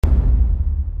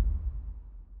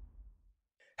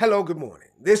Hello, good morning.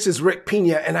 This is Rick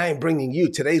Pina, and I am bringing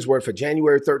you today's word for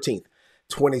January 13th,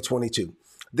 2022.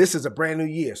 This is a brand new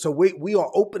year, so we are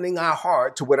opening our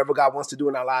heart to whatever God wants to do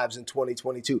in our lives in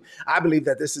 2022. I believe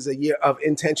that this is a year of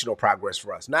intentional progress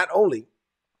for us. Not only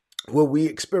will we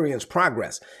experience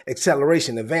progress,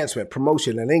 acceleration, advancement,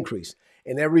 promotion, and increase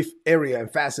in every area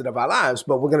and facet of our lives,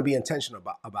 but we're going to be intentional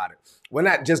about it. We're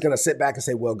not just going to sit back and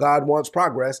say, well, God wants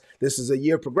progress. This is a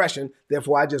year of progression.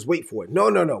 Therefore, I just wait for it.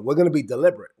 No. We're going to be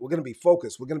deliberate. We're going to be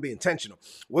focused. We're going to be intentional.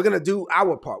 We're going to do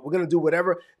our part. We're going to do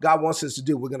whatever God wants us to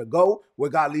do. We're going to go where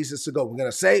God leads us to go. We're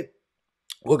going to say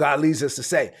what God leads us to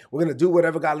say. We're going to do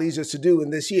whatever God leads us to do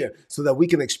in this year so that we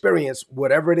can experience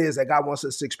whatever it is that God wants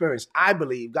us to experience. I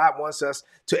believe God wants us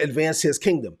to advance his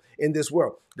kingdom in this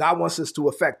world. God wants us to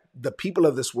affect the people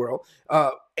of this world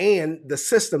and the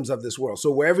systems of this world.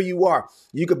 So wherever you are,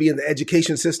 you could be in the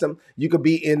education system. You could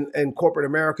be in corporate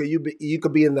America. You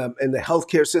could be in the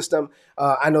healthcare system.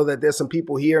 I know that there's some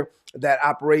people here that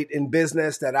operate in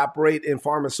business, that operate in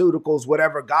pharmaceuticals,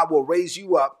 whatever. God will raise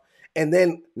you up. And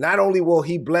then not only will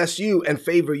he bless you and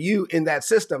favor you in that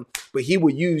system, but he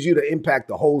will use you to impact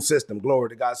the whole system. Glory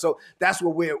to God. So that's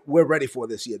what we're ready for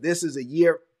this year. This is a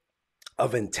year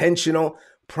of intentional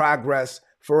progress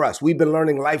for us. We've been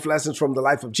learning life lessons from the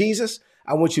life of Jesus.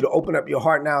 I want you to open up your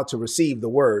heart now to receive the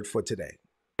word for today.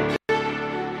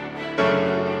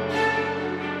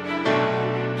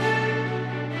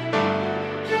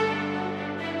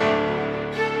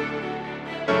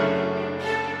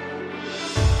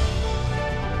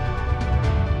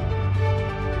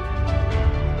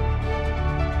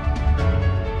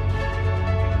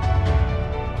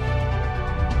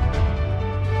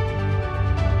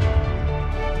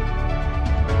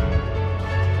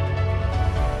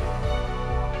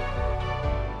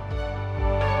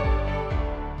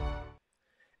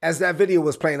 As that video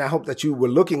was playing, I hope that you were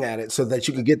looking at it so that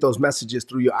you could get those messages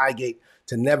through your eye gate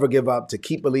to never give up, to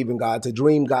keep believing God, to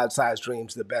dream God-sized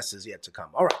dreams. The best is yet to come.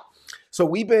 All right. So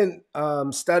we've been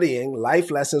studying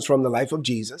life lessons from the life of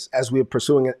Jesus as we're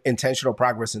pursuing intentional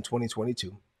progress in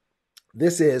 2022.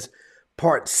 This is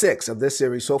part 6 of this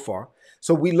series so far.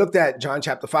 So we looked at John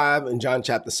chapter 5 and John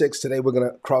chapter 6. Today, we're going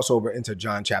to cross over into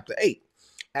John chapter 8.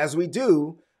 As we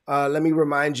do, let me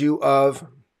remind you of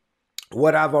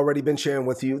what I've already been sharing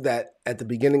with you, that at the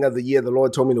beginning of the year, the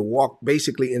Lord told me to walk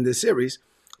basically in this series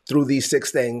through these 6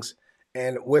 things.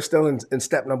 And we're still in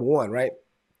step number 1, right?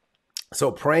 So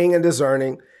praying and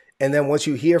discerning. And then once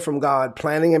you hear from God,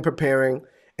 planning and preparing.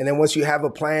 And then once you have a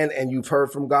plan and you've heard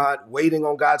from God, waiting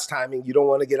on God's timing, you don't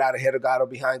want to get out ahead of God or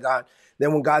behind God.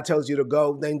 Then when God tells you to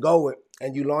go, then go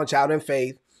and you launch out in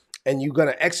faith and you're going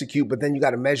to execute, but then you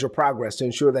got to measure progress to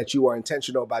ensure that you are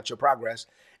intentional about your progress.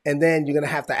 And then you're going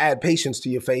to have to add patience to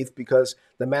your faith because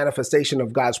the manifestation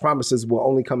of God's promises will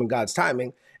only come in God's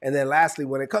timing. And then lastly,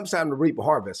 when it comes time to reap a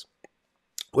harvest,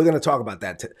 we're going to talk about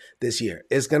that this year.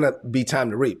 It's going to be time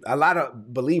to reap. A lot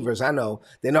of believers, I know,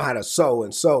 they know how to sow,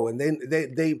 and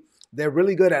they're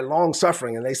really good at long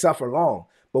suffering and they suffer long.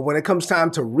 But when it comes time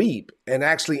to reap and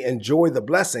actually enjoy the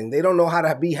blessing, they don't know how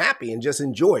to be happy and just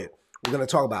enjoy it. We're going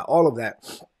to talk about all of that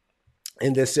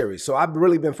in this series. So I've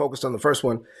really been focused on the first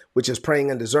one, which is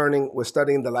praying and discerning. We're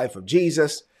studying the life of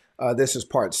Jesus. This is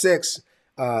part 6.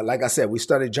 Like I said, we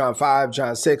studied John 5,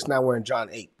 John 6. Now we're in John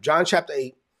 8. John chapter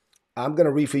 8. I'm going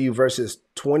to read for you verses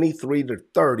 23 to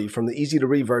 30 from the easy to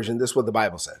read version. This is what the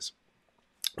Bible says.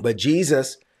 But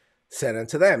Jesus said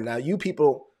unto them, now you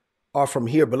people are from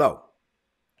here below,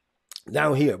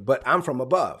 down here, but I'm from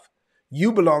above.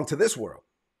 You belong to this world.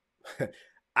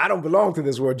 I don't belong to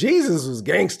this world. Jesus was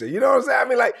gangster. You know what I'm saying? I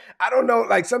mean, like, I don't know.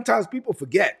 Like, sometimes people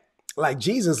forget. Like,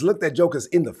 Jesus looked at jokers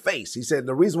in the face. He said,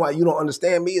 the reason why you don't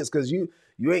understand me is because you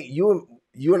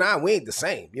and I, we ain't the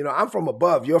same. You know, I'm from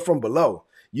above. You're from below.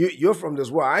 You're from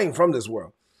this world. I ain't from this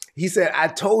world. He said, I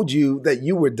told you that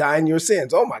you would die in your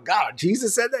sins. Oh, my God.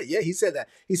 Jesus said that? Yeah, he said that.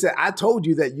 He said, I told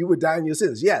you that you would die in your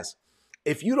sins. Yes.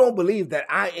 If you don't believe that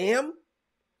I am,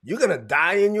 you're going to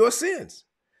die in your sins.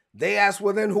 They asked,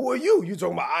 well, then who are you? You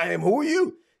talking about I am, who are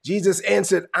you? Jesus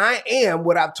answered, I am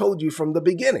what I've told you from the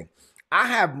beginning. I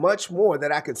have much more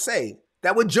that I could say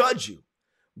that would judge you.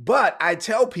 But I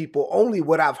tell people only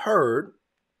what I've heard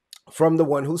from the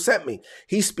one who sent me.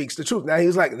 He speaks the truth. Now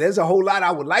he's like, there's a whole lot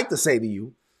I would like to say to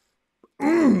you,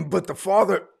 but the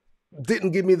Father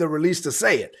didn't give me the release to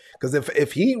say it. Because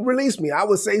if he released me, I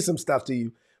would say some stuff to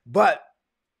you, but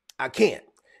I can't.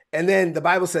 And then the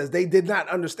Bible says they did not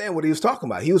understand what he was talking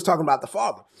about. He was talking about the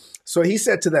Father. So he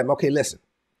said to them, okay, listen,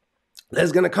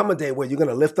 there's going to come a day where you're going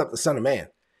to lift up the Son of Man.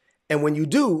 And when you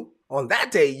do, on that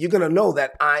day, you're going to know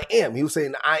that I am. He was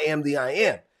saying, I am the I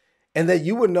am. And that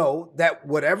you would know that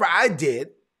whatever I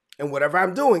did, And whatever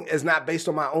I'm doing is not based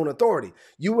on my own authority.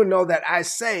 You will know that I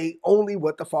say only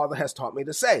what the Father has taught me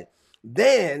to say.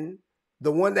 Then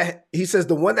he says,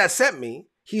 the one that sent me,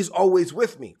 he's always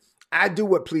with me. I do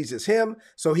what pleases him,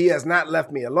 so he has not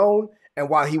left me alone. And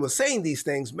while he was saying these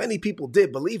things, many people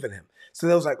did believe in him. So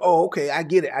they was like, oh, okay, I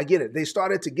get it. They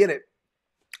started to get it.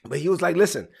 But he was like,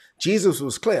 listen, Jesus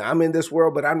was clear. I'm in this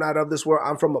world, but I'm not of this world.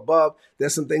 I'm from above.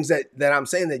 There's some things that I'm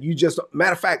saying that you just,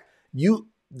 matter of fact,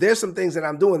 there's some things that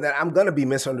I'm doing that I'm going to be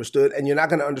misunderstood, and you're not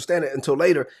going to understand it until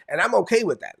later. And I'm okay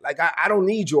with that. Like, I don't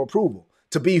need your approval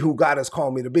to be who God has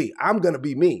called me to be. I'm going to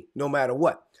be me no matter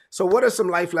what. So what are some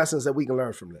life lessons that we can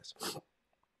learn from this?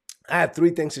 I have 3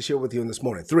 things to share with you in this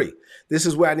morning. 3. This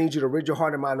is where I need you to rid your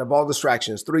heart and mind of all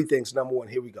distractions. 3 things. Number 1,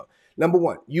 here we go. Number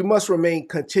 1, you must remain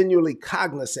continually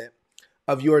cognizant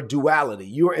of your duality.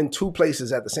 You're in 2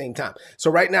 places at the same time.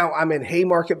 So right now I'm in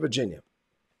Haymarket, Virginia.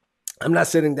 I'm not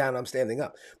sitting down, I'm standing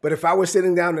up. But if I were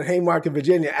sitting down in Haymarket,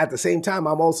 Virginia, at the same time,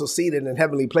 I'm also seated in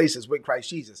heavenly places with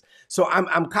Christ Jesus. So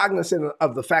I'm cognizant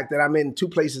of the fact that I'm in 2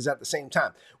 places at the same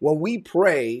time. When we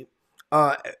pray,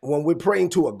 when we're praying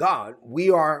to a God,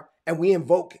 we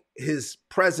invoke his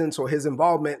presence or his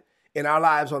involvement in our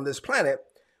lives on this planet,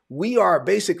 we are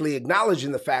basically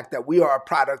acknowledging the fact that we are a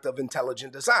product of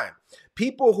intelligent design.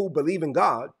 People who believe in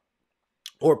God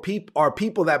are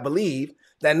people that believe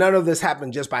that none of this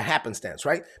happened just by happenstance,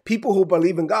 right? People who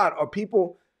believe in God are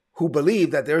people who believe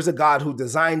that there's a God who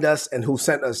designed us and who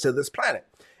sent us to this planet.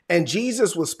 And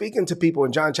Jesus was speaking to people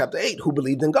in John chapter 8 who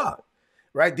believed in God,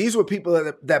 right? These were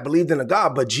people that believed in a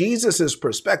God, but Jesus's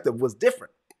perspective was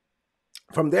different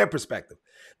from their perspective.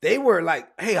 They were like,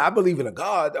 hey, I believe in a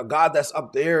God that's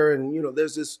up there. And,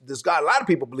 there's this God. A lot of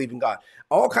people believe in God.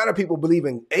 All kind of people believe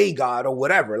in a God or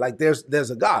whatever. Like there's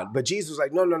a God. But Jesus was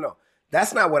like, no.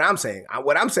 That's not what I'm saying.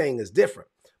 What I'm saying is different.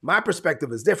 My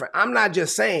perspective is different. I'm not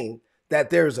just saying that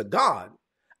there's a God.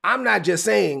 I'm not just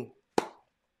saying,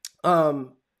 not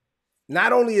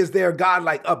only is there a God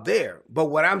like up there, but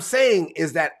what I'm saying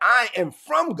is that I am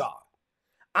from God.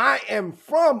 I am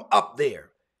from up there.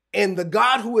 And the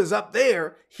God who is up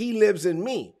there, he lives in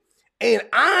me. And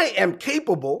I am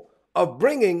capable of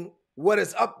bringing what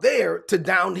is up there to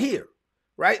down here,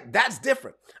 right? That's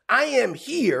different. I am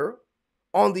here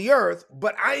on the earth,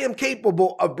 but I am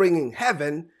capable of bringing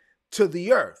heaven to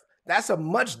the earth. That's a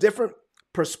much different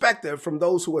perspective from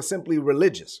those who are simply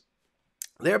religious.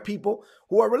 There are people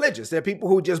who are religious. There are people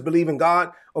who just believe in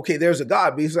God. Okay, there's a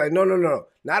God. But he's like, no.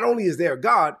 Not only is there a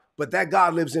God, but that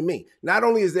God lives in me. Not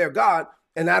only is there God,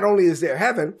 and not only is there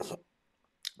heaven,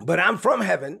 but I'm from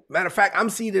heaven. Matter of fact, I'm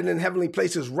seated in heavenly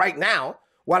places right now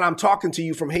while I'm talking to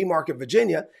you from Haymarket,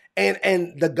 Virginia.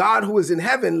 And the God who is in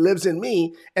heaven lives in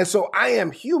me. And so I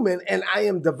am human and I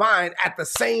am divine at the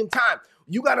same time.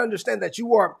 You got to understand that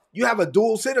you have a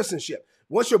dual citizenship.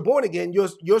 Once you're born again,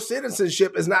 your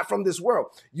citizenship is not from this world.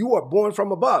 You are born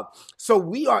from above. So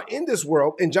we are in this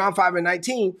world. In John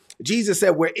 5:19, Jesus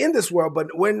said, we're in this world,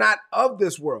 but we're not of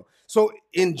this world. So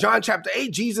in John chapter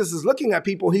 8, Jesus is looking at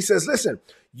people. He says, listen,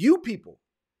 you people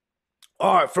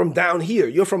are from down here.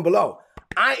 You're from below.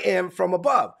 I am from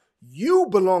above. You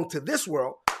belong to this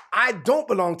world. I don't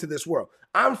belong to this world.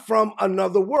 I'm from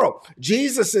another world.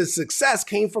 Jesus's success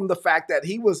came from the fact that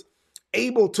he was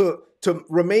able to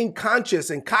remain conscious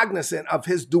and cognizant of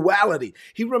his duality.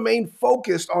 He remained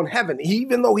focused on heaven.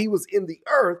 Even though he was in the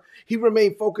earth, he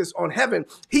remained focused on heaven.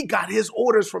 He got his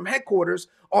orders from headquarters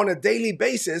on a daily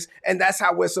basis, and that's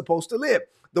how we're supposed to live.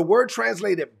 The word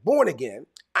translated born again,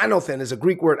 anothen, is a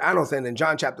Greek word, anothen, in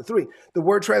John chapter 3. The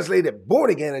word translated born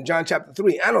again in John chapter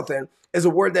 3, anothen, is a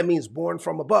word that means born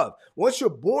from above. Once you're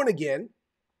born again,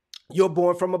 you're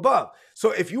born from above.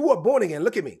 So if you are born again,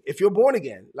 look at me. If you're born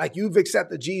again, like you've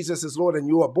accepted Jesus as Lord and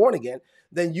you are born again,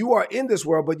 then you are in this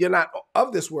world, but you're not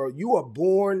of this world. You are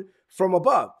born from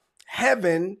above.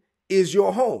 Heaven is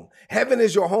your home. Heaven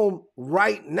is your home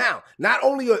right now. Not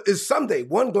only is someday,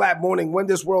 one glad morning when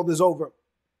this world is over,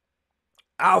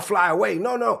 I'll fly away.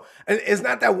 No. And it's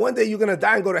not that one day you're going to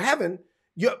die and go to heaven.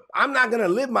 I'm not going to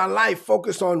live my life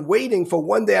focused on waiting for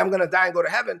one day I'm going to die and go to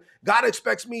heaven. God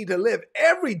expects me to live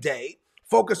every day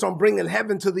focused on bringing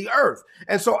heaven to the earth.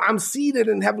 And so I'm seated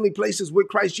in heavenly places with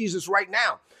Christ Jesus right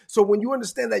now. So when you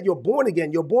understand that you're born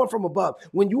again, you're born from above,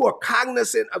 when you are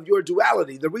cognizant of your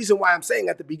duality, the reason why I'm saying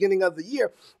at the beginning of the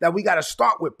year that we got to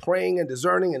start with praying and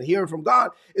discerning and hearing from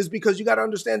God is because you got to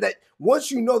understand that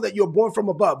once you know that you're born from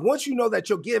above, once you know that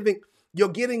you're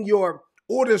getting your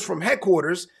orders from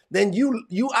headquarters, then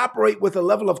you operate with a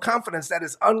level of confidence that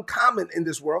is uncommon in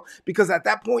this world, because at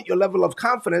that point, your level of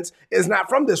confidence is not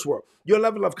from this world. Your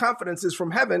level of confidence is from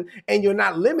heaven, and you're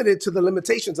not limited to the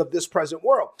limitations of this present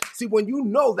world. See, when you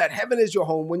know that heaven is your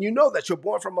home, when you know that you're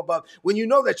born from above, when you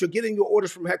know that you're getting your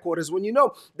orders from headquarters, when you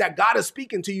know that God is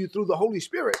speaking to you through the Holy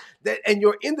Spirit, and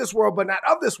you're in this world but not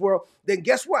of this world, then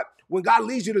guess what? When God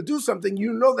leads you to do something,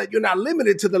 you know that you're not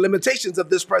limited to the limitations of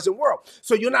this present world.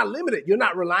 So you're not limited. You're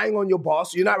not relying on your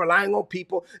boss. You're not relying on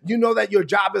people. You know that your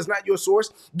job is not your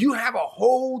source. You have a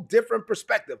whole different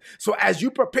perspective. So as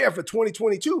you prepare for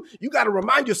 2022, you got to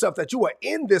remind yourself that you are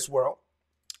in this world,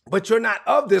 but you're not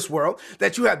of this world,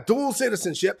 that you have dual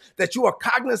citizenship, that you are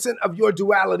cognizant of your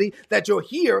duality, that you're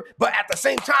here, but at the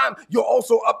same time, you're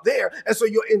also up there. And so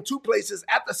you're in two places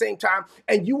at the same time,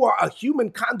 and you are a human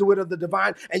conduit of the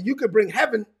divine, and you could bring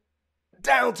heaven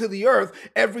down to the earth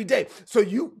every day. So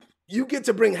you get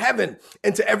to bring heaven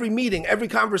into every meeting, every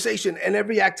conversation, and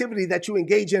every activity that you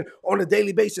engage in on a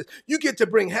daily basis. You get to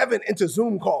bring heaven into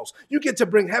Zoom calls. You get to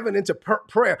bring heaven into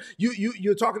prayer.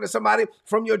 You're talking to somebody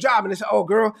from your job, and they say, "Oh,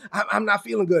 girl, I'm not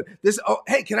feeling good.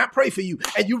 Hey, can I pray for you?"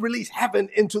 And you release heaven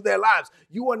into their lives.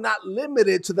 You are not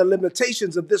limited to the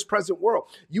limitations of this present world.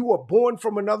 You are born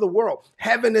from another world.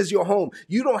 Heaven is your home.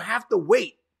 You don't have to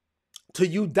wait till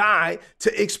you die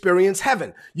to experience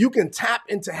heaven. You can tap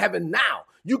into heaven now.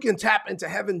 You can tap into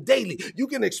heaven daily. You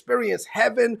can experience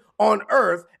heaven on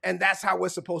earth, and that's how we're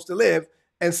supposed to live.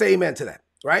 And say amen to that,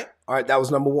 right? All right, that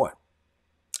was number one.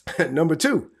 Number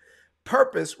two,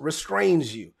 purpose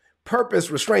restrains you. Purpose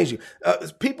restrains you.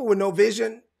 People with no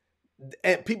vision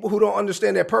and people who don't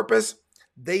understand their purpose,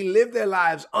 they live their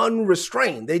lives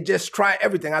unrestrained. They just try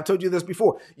everything. I told you this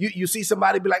before. You see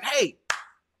somebody be like, "Hey,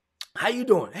 how you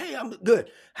doing?" "Hey, I'm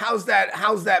good." How's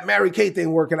that Mary Kay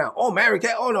thing working out?" "Oh, Mary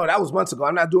Kay? Oh, no, that was months ago.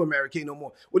 I'm not doing Mary Kay no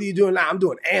more." "What are you doing now?" "I'm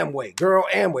doing Amway." "Girl,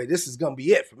 Amway, this is going to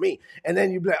be it for me." And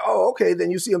then you be like, "Oh, okay." Then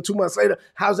you see them 2 months later.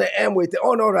 "How's that Amway thing?"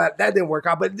 "Oh, no, that didn't work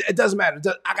out, but it doesn't matter.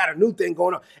 I got a new thing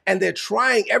going on." And they're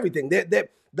trying everything.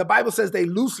 The Bible says they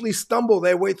loosely stumble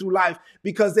their way through life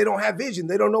because they don't have vision.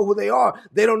 They don't know who they are.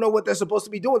 They don't know what they're supposed to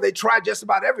be doing. They try just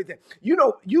about everything. You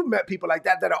know, you've met people like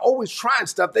that are always trying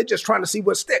stuff. They're just trying to see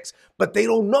what sticks, but they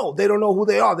don't know. They don't know who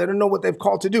they are. They don't know what they've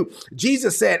called to do.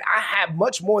 Jesus said, "I have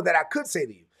much more that I could say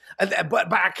to you,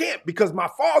 but I can't, because my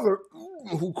Father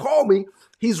who called me,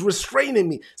 he's restraining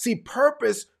me." See,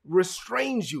 purpose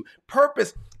restrains you.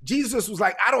 Purpose, Jesus was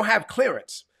like, "I don't have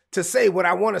clearance to say what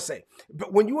I want to say."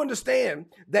 But when you understand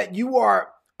that you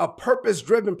are a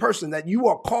purpose-driven person, that you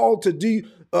are called to do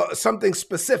something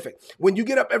specific, when you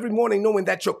get up every morning knowing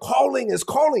that your calling is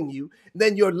calling you,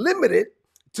 then you're limited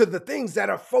to the things that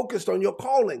are focused on your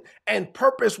calling, and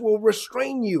purpose will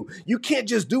restrain you. You can't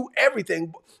just do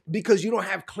everything because you don't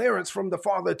have clearance from the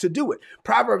Father to do it.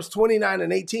 Proverbs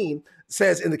 29:18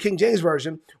 says in the King James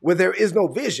Version, "Where there is no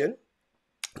vision,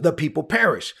 the people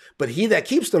perish, but he that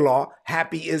keeps the law,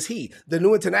 happy is he." The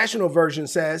New International Version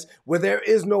says, "Where there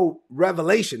is no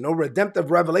revelation, no redemptive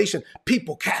revelation,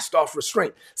 people cast off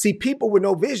restraint." See, people with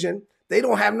no vision, they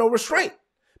don't have no restraint.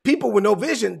 People with no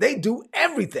vision, they do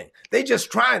everything. They're just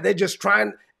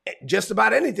trying just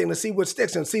about anything to see what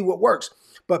sticks and see what works.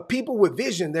 But people with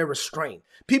vision, they're restrained.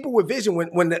 People with vision,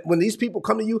 when these people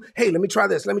come to you, "Hey, let me try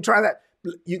this, let me try that,"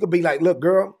 you could be like, "Look,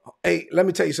 girl, hey, let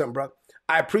me tell you something, bro.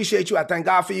 I appreciate you. I thank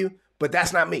God for you, but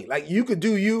that's not me. Like, you could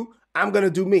do you. I'm going to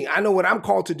do me. I know what I'm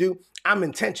called to do. I'm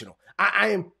intentional. I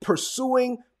am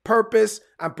pursuing purpose.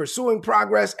 I'm pursuing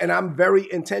progress, and I'm very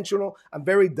intentional. I'm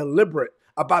very deliberate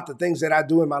about the things that I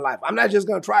do in my life. I'm not just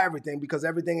going to try everything because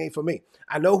everything ain't for me.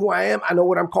 I know who I am. I know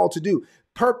what I'm called to do."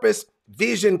 Purpose,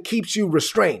 vision keeps you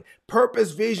restrained.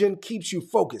 Purpose, vision keeps you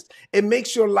focused. It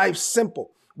makes your life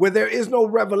simple. Where there is no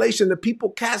revelation, the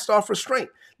people cast off restraint.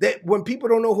 That when people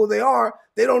don't know who they are,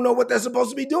 they don't know what they're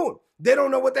supposed to be doing. They don't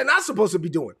know what they're not supposed to be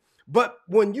doing. But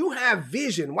when you have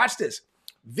vision, watch this.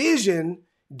 Vision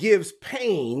gives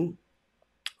pain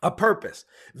a purpose.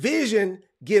 Vision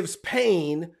gives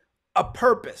pain a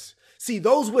purpose. See,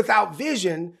 those without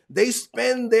vision, they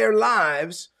spend their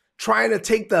lives trying to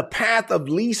take the path of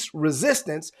least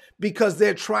resistance because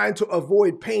they're trying to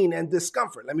avoid pain and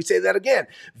discomfort. Let me say that again.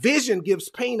 Vision gives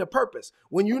pain a purpose.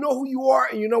 When you know who you are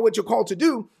and you know what you're called to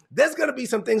do, there's going to be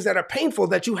some things that are painful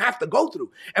that you have to go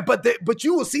through. But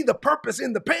you will see the purpose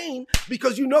in the pain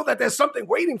because you know that there's something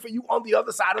waiting for you on the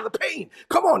other side of the pain.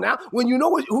 Come on now. When you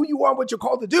know who you are and what you're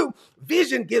called to do,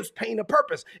 vision gives pain a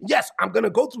purpose. Yes, I'm going to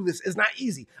go through this. It's not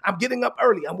easy. I'm getting up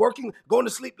early. I'm working, going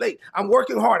to sleep late. I'm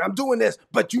working hard. I'm doing this.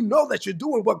 But you know that you're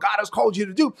doing what God has called you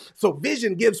to do. So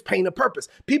vision gives pain a purpose.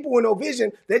 People with no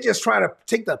vision, they're just trying to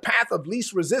take the path of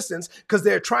least resistance because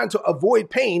they're trying to avoid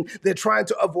pain. They're trying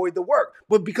to avoid the work.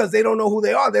 But because they don't know who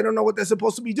they are, they don't know what they're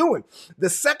supposed to be doing. The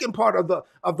second part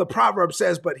of the proverb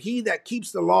says, but he that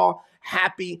keeps the law,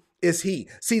 happy is he.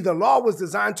 See, the law was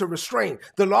designed to restrain.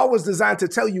 The law was designed to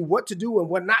tell you what to do and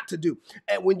what not to do.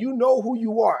 And when you know who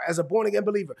you are as a born again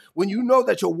believer, when you know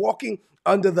that you're walking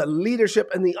under the leadership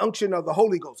and the unction of the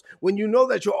Holy Ghost, when you know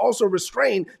that you're also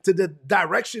restrained to the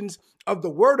directions of the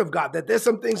word of God, that there's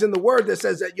some things in the word that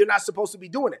says that you're not supposed to be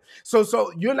doing it.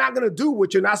 So you're not going to do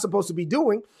what you're not supposed to be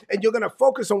doing, and you're going to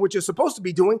focus on what you're supposed to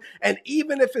be doing. And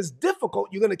even if it's difficult,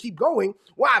 you're going to keep going.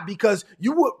 Why? Because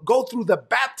you will go through the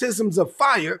baptisms of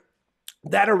fire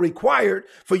that are required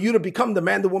for you to become the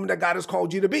man, the woman that God has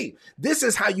called you to be. This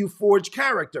is how you forge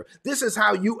character. This is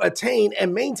how you attain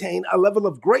and maintain a level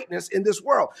of greatness in this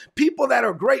world. People that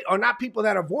are great are not people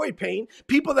that avoid pain.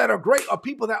 People that are great are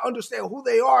people that understand who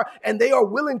they are, and they are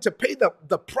willing to pay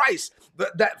the price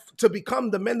that to become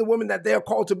the men, the women that they are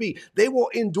called to be. They will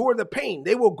endure the pain.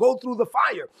 They will go through the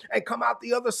fire and come out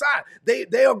the other side.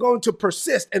 They are going to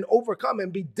persist and overcome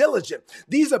and be diligent.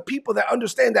 These are people that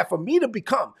understand that for me to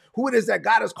become who it is that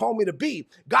God has called me to be,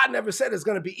 God never said it's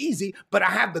going to be easy, but I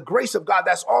have the grace of God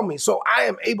that's on me. So I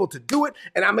am able to do it,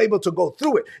 and I'm able to go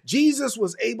through it. Jesus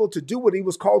was able to do what he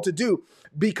was called to do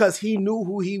because he knew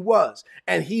who he was,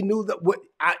 and he knew that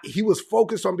he was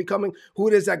focused on becoming who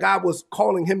it is that God was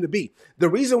calling him to be. The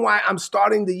reason why I'm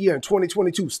starting the year in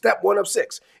 2022, step 1 of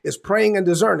 6 is praying and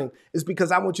discerning, is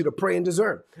because I want you to pray and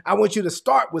discern. I want you to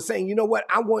start with saying, you know what?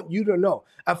 I want you to know,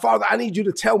 Father, I need you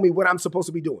to tell me what I'm supposed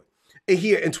to be doing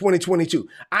here in 2022.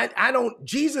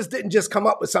 Jesus didn't just come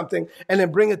up with something and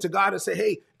then bring it to God and say,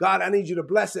 hey, God, I need you to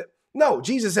bless it. No,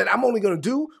 Jesus said, I'm only going to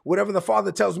do whatever the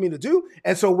Father tells me to do.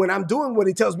 And so when I'm doing what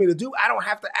he tells me to do, I don't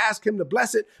have to ask him to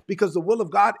bless it because the will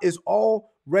of God is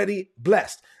already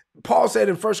blessed. Paul said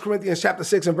in 1 Corinthians chapter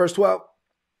 6 and verse 12,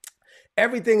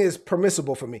 everything is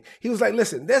permissible for me. He was like,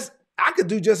 listen, I could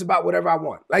do just about whatever I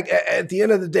want. Like at the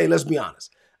end of the day, let's be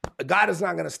honest. God is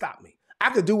not going to stop me. I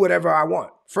could do whatever I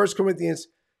want. 1 Corinthians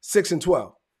 6 and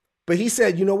 12. But he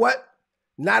said, you know what?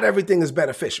 Not everything is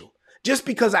beneficial. Just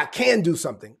because I can do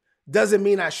something doesn't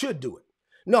mean I should do it.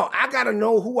 No, I got to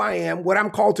know who I am, what I'm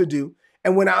called to do.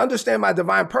 And when I understand my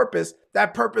divine purpose,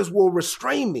 that purpose will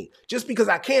restrain me. Just because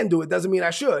I can do it doesn't mean I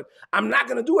should. I'm not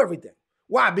going to do everything.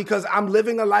 Why? Because I'm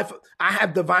living a life, I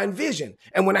have divine vision.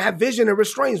 And when I have vision, it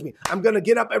restrains me. I'm going to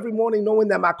get up every morning knowing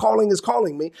that my calling is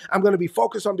calling me. I'm going to be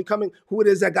focused on becoming who it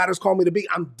is that God has called me to be.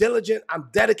 I'm diligent, I'm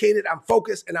dedicated, I'm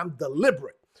focused, and I'm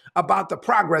deliberate about the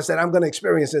progress that I'm going to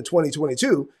experience in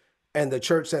 2022. And the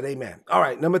church said amen. All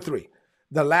right, number 3,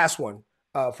 the last one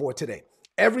for today.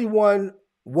 Everyone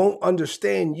won't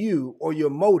understand you or your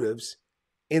motives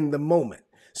in the moment.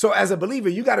 So as a believer,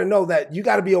 you got to know that you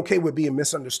got to be okay with being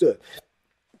misunderstood.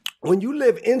 When you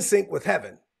live in sync with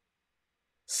heaven,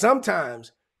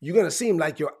 sometimes you're going to seem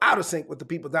like you're out of sync with the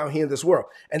people down here in this world.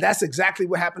 And that's exactly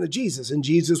what happened to Jesus. And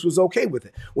Jesus was okay with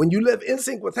it. When you live in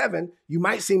sync with heaven, you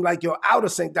might seem like you're out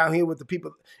of sync down here with the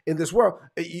people in this world.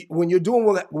 When you're doing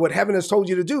what heaven has told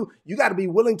you to do, you got to be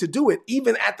willing to do it,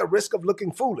 even at the risk of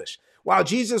looking foolish. While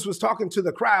Jesus was talking to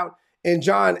the crowd in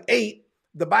John 8,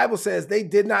 the Bible says they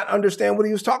did not understand what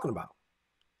he was talking about,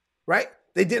 right?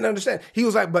 They didn't understand. He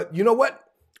was like, but you know what?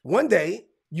 One day,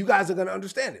 you guys are going to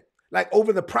understand it. Like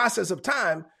over the process of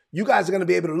time, you guys are going to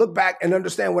be able to look back and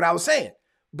understand what I was saying.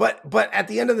 But at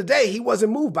the end of the day, he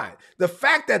wasn't moved by it. The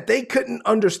fact that they couldn't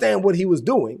understand what he was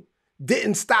doing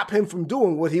didn't stop him from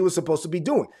doing what he was supposed to be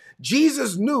doing.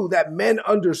 Jesus knew that men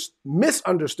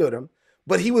misunderstood him,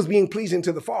 but he was being pleasing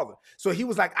to the Father. So he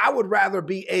was like, I would rather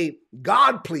be a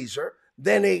God pleaser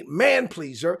than a man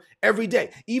pleaser every day.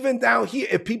 Even down here,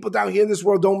 if people down here in this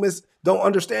world don't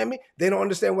understand me, they don't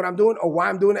understand what I'm doing or why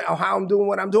I'm doing it or how I'm doing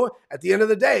what I'm doing. At the end of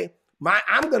the day,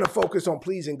 I'm going to focus on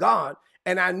pleasing God.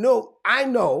 And I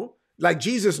know, like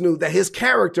Jesus knew, that his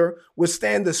character would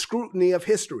stand the scrutiny of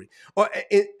history. Or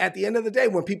at the end of the day,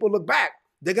 when people look back,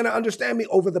 they're going to understand me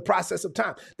over the process of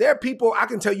time. There are people, I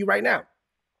can tell you right now,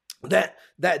 that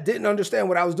didn't understand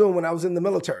what I was doing when I was in the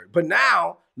military. But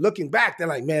now, looking back, they're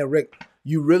like, man, Rick,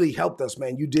 you really helped us,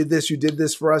 man. You did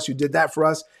this for us, you did that for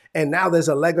us. And now there's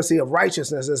a legacy of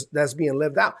righteousness that's being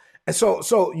lived out. And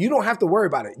so you don't have to worry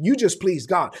about it. You just please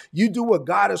God. You do what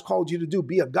God has called you to do.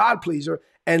 Be a God pleaser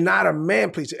and not a man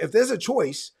pleaser. If there's a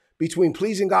choice between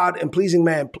pleasing God and pleasing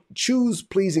man, choose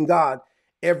pleasing God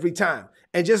every time.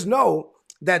 And just know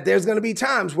that there's going to be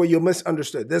times where you're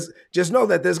misunderstood. Just know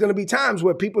that there's going to be times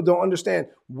where people don't understand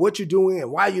what you're doing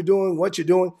and why you're doing what you're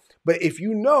doing. But if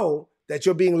you know that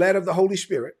you're being led of the Holy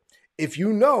Spirit, if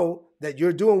you know that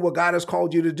you're doing what God has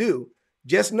called you to do,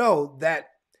 just know that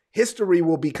history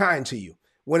will be kind to you.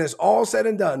 When it's all said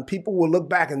and done, people will look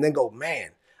back and then go,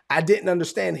 man, I didn't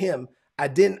understand him. I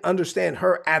didn't understand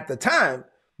her at the time,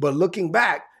 but looking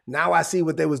back, now I see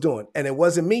what they was doing. And it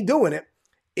wasn't me doing it.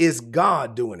 It's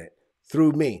God doing it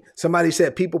through me. Somebody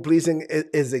said people pleasing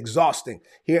is exhausting.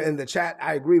 Here in the chat,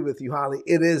 I agree with you, Holly.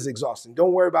 It is exhausting.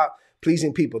 Don't worry about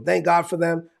pleasing people. Thank God for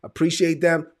them. Appreciate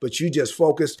them. But you just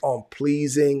focus on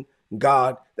pleasing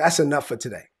God. That's enough for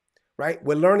today. Right?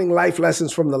 We're learning life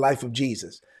lessons from the life of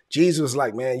Jesus. Jesus was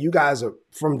like, man, you guys are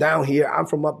from down here. I'm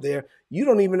from up there. You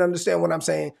don't even understand what I'm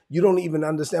saying. You don't even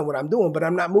understand what I'm doing, but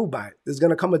I'm not moved by it. There's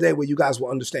going to come a day where you guys will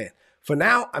understand. For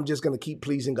now, I'm just going to keep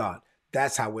pleasing God.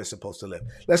 That's how we're supposed to live.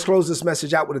 Let's close this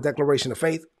message out with a declaration of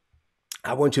faith.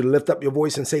 I want you to lift up your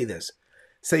voice and say this.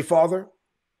 Say, Father,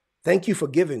 thank you for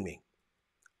giving me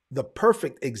the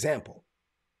perfect example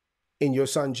in your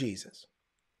son, Jesus.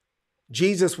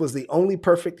 Jesus was the only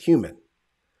perfect human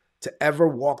to ever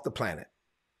walk the planet.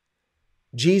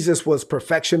 Jesus was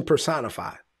perfection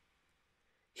personified.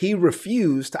 He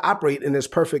refused to operate in his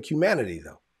perfect humanity,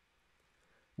 though.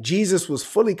 Jesus was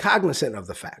fully cognizant of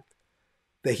the fact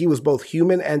that he was both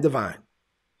human and divine.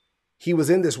 He was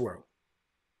in this world,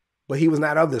 but he was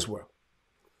not of this world.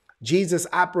 Jesus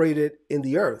operated in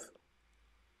the earth,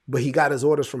 but he got his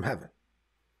orders from heaven.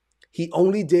 He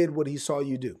only did what he saw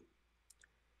you do.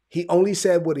 He only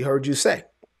said what he heard you say.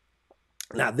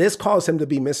 Now, this caused him to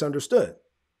be misunderstood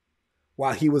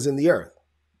while he was in the earth.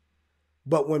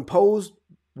 But when posed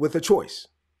with a choice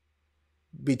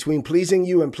between pleasing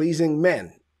you and pleasing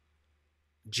men,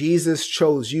 Jesus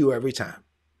chose you every time.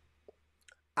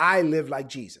 I live like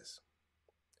Jesus.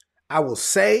 I will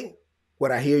say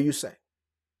what I hear you say.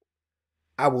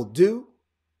 I will do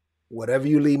whatever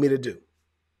you lead me to do.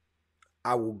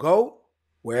 I will go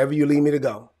wherever you lead me to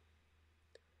go.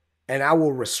 And I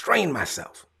will restrain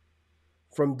myself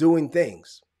from doing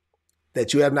things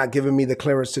that you have not given me the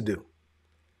clearance to do.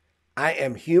 I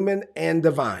am human and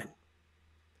divine.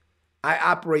 I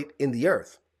operate in the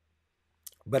earth,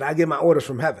 but I get my orders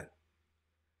from heaven.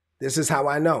 This is how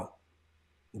I know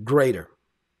greater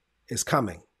is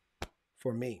coming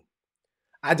for me.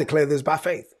 I declare this by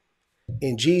faith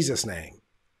in Jesus' name.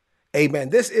 Amen.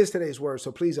 This is today's word,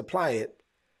 so please apply it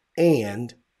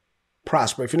and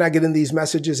prosper. If you're not getting these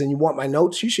messages and you want my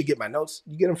notes, you should get my notes.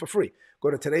 You get them for free.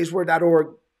 Go to todaysword.org,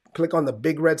 click on the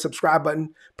big red subscribe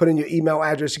button, put in your email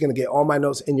address. You're going to get all my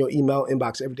notes in your email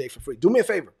inbox every day for free. Do me a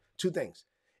favor, 2 things.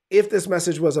 If this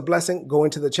message was a blessing, go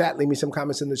into the chat, leave me some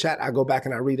comments in the chat. I go back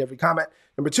and I read every comment.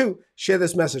 Number 2, share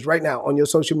this message right now on your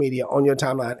social media, on your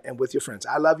timeline, and with your friends.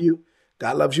 I love you.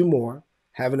 God loves you more.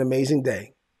 Have an amazing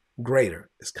day. Greater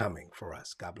is coming for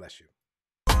us. God bless you.